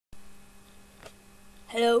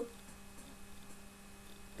Hello.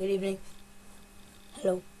 Good evening.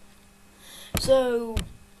 Hello. So,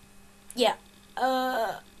 yeah.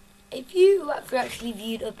 If you have actually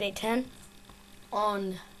viewed Update 10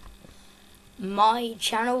 on my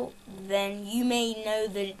channel, then you may know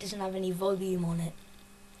that it doesn't have any volume on it.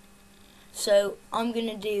 So, I'm going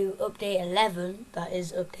to do Update 11, that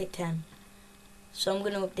is Update 10. So, I'm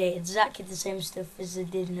going to update exactly the same stuff as I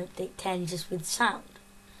did in Update 10, just with sound.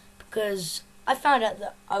 Because I found out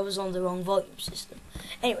that I was on the wrong volume system.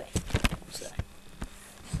 Anyway, so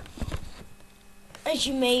as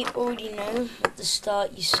you may already know, at the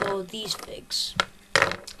start you saw these figs.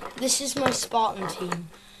 This is my Spartan team.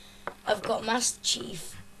 I've got Master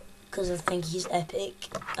Chief, because I think he's epic.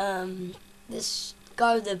 This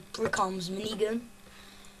guy with the brick arms minigun.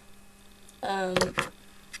 And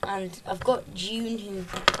I've got June, who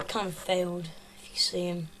kind of failed. If you see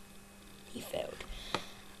him, he failed.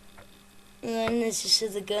 And then there's this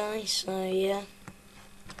other guy, so yeah.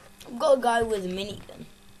 I've got a guy with a minigun.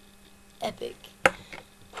 Epic.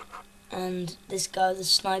 And this guy with a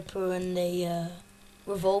sniper and a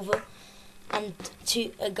revolver. And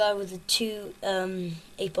a guy with the two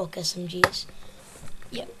APOC SMGs.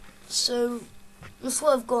 Yep. So, that's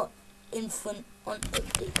what I've got in front on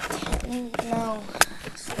Update 10. Now,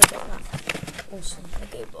 let's look at that. Awesome.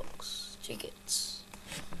 Lego box. Tickets.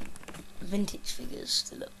 Vintage figures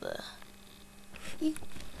still up there.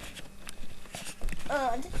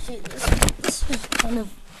 I did see this. This was kind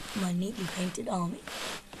of my neatly painted army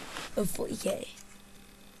of 40k.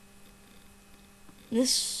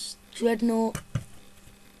 This dreadnought,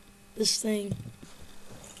 this thing,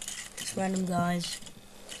 these random guys,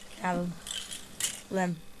 have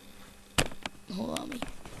them, the whole army.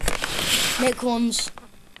 Neck ones,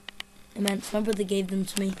 immense. My brother gave them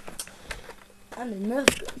to me, and a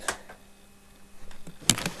Nerf gun.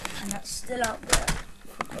 And that's still out there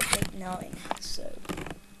from Update 9, so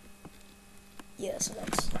yeah, so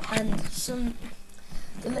that's, and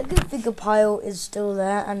the Lego figure pile is still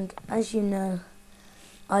there, and as you know,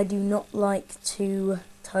 I do not like to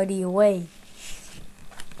tidy away.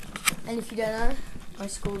 And if you don't know, my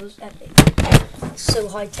school was epic. It's so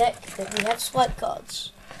high tech that we have swipe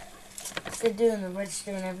cards. Instead of doing the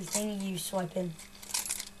register and everything, you swipe in.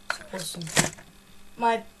 It's awesome.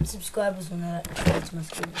 My subscribers will know that. That's my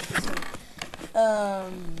school.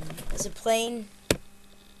 There's a plane.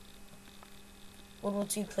 World War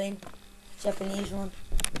II plane. Japanese one.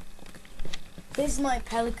 This is my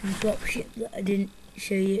Pelican dropship that I didn't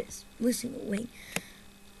show you. It's missing a wing.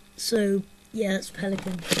 So, yeah, that's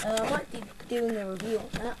Pelican. I might be doing a review on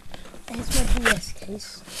that. Here's my DS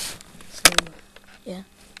case. So, yeah.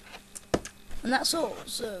 And that's all.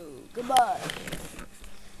 So, goodbye.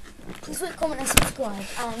 Please like, comment and subscribe,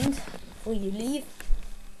 and before you leave,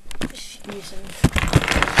 just give me some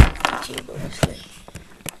YouTube, obviously.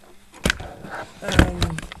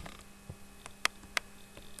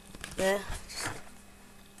 Yeah.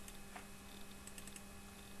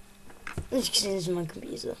 As you can see, this is my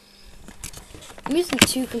computer. I'm using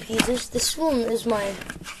two computers. This one is my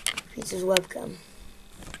computer's webcam.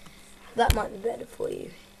 That might be better for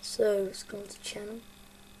you. So, let's go into channel.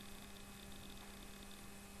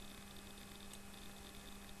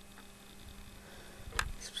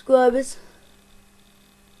 Subscribers.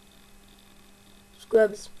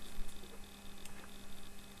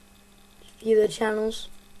 View their channels.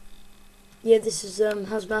 Yeah, this is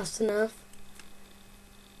Has Master Nerf.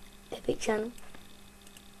 Epic channel.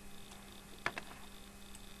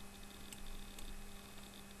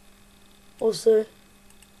 Also,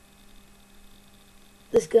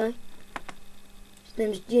 this guy. His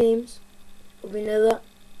name's James. Probably know that.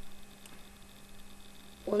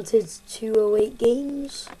 Wanted 208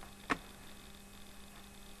 games.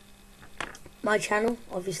 My channel,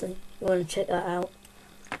 obviously. You want to check that out.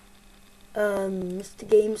 Mr.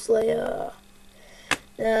 Game Slayer.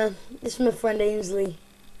 This is my friend Ainsley.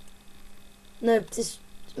 No, this is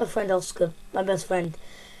my friend Oscar, my best friend.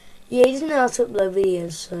 Yeah, he doesn't know how to upload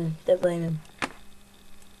videos, so don't blame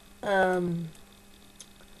him.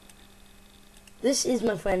 This is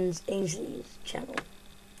my friend Ainsley's channel.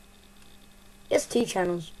 He has two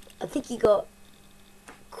channels. I think he got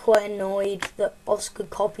quite annoyed that Oscar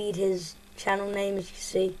copied his channel name, as you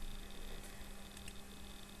see.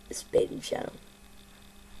 This baby channel.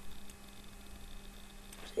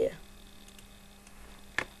 So yeah.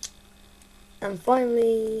 And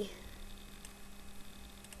finally,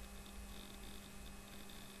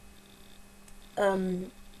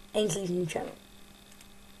 Ainsley's new channel.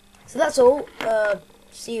 So that's all.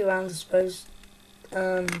 See you around, I suppose.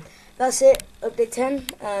 That's it. Update 10.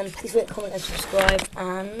 And please rate, comment, and subscribe.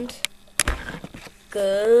 And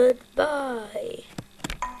Goodbye.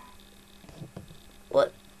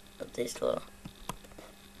 What? What's this for?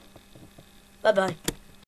 Bye bye.